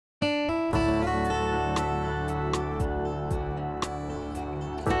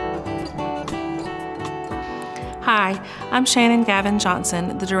Hi, I'm Shannon Gavin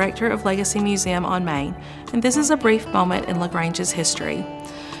Johnson, the Director of Legacy Museum on Main, and this is a brief moment in LaGrange's history.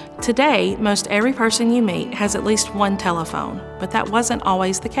 Today, most every person you meet has at least one telephone, but that wasn't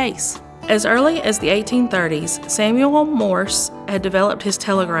always the case. As early as the 1830s, Samuel Morse had developed his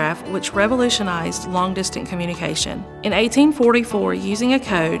telegraph, which revolutionized long-distance communication. In 1844, using a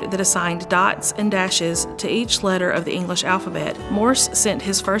code that assigned dots and dashes to each letter of the English alphabet, Morse sent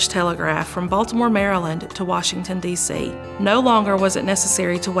his first telegraph from Baltimore, Maryland to Washington, D.C. No longer was it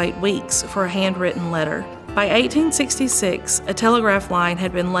necessary to wait weeks for a handwritten letter. By 1866, a telegraph line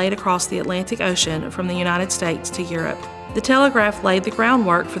had been laid across the Atlantic Ocean from the United States to Europe. The telegraph laid the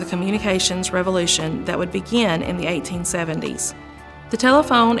groundwork for the communications revolution that would begin in the 1870s. The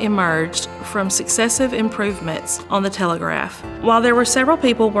telephone emerged from successive improvements on the telegraph. While there were several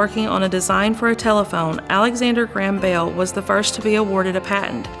people working on a design for a telephone, Alexander Graham Bell was the first to be awarded a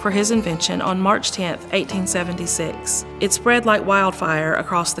patent for his invention on March 10, 1876. It spread like wildfire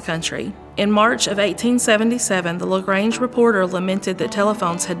across the country. In March of 1877, the LaGrange Reporter lamented that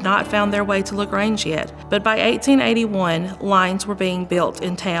telephones had not found their way to LaGrange yet, but by 1881, lines were being built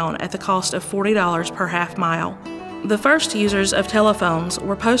in town at the cost of $40 per half mile. The first users of telephones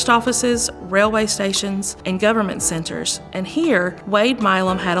were post offices, railway stations, and government centers, and here, Wade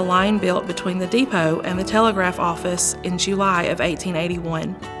Milam had a line built between the depot and the telegraph office in July of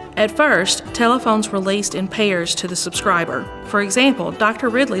 1881. At first, telephones were leased in pairs to the subscriber. For example, Dr.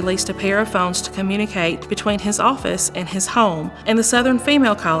 Ridley leased a pair of phones to communicate between his office and his home, and the Southern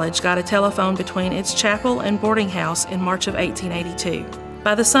Female College got a telephone between its chapel and boarding house in March of 1882.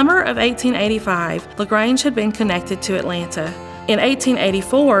 By the summer of 1885, LaGrange had been connected to Atlanta. In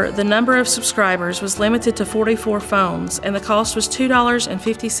 1884, the number of subscribers was limited to 44 phones, and the cost was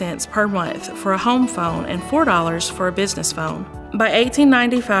 $2.50 per month for a home phone and $4 for a business phone. By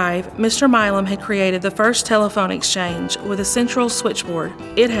 1895, Mr. Milam had created the first telephone exchange with a central switchboard.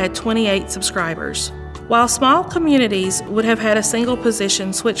 It had 28 subscribers. While small communities would have had a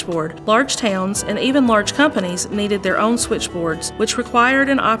single-position switchboard, large towns and even large companies needed their own switchboards, which required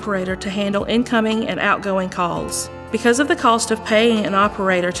an operator to handle incoming and outgoing calls. Because of the cost of paying an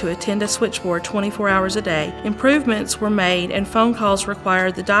operator to attend a switchboard 24 hours a day, improvements were made and phone calls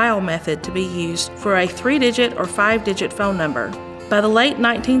required the dial method to be used for a 3-digit or 5-digit phone number. By the late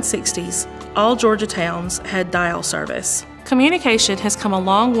 1960s, all Georgia towns had dial service. Communication has come a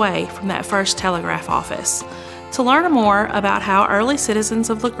long way from that first telegraph office. To learn more about how early citizens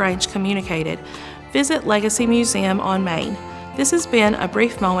of LaGrange communicated, visit Legacy Museum on Main. This has been a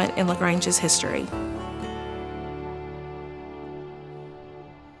brief moment in LaGrange's history.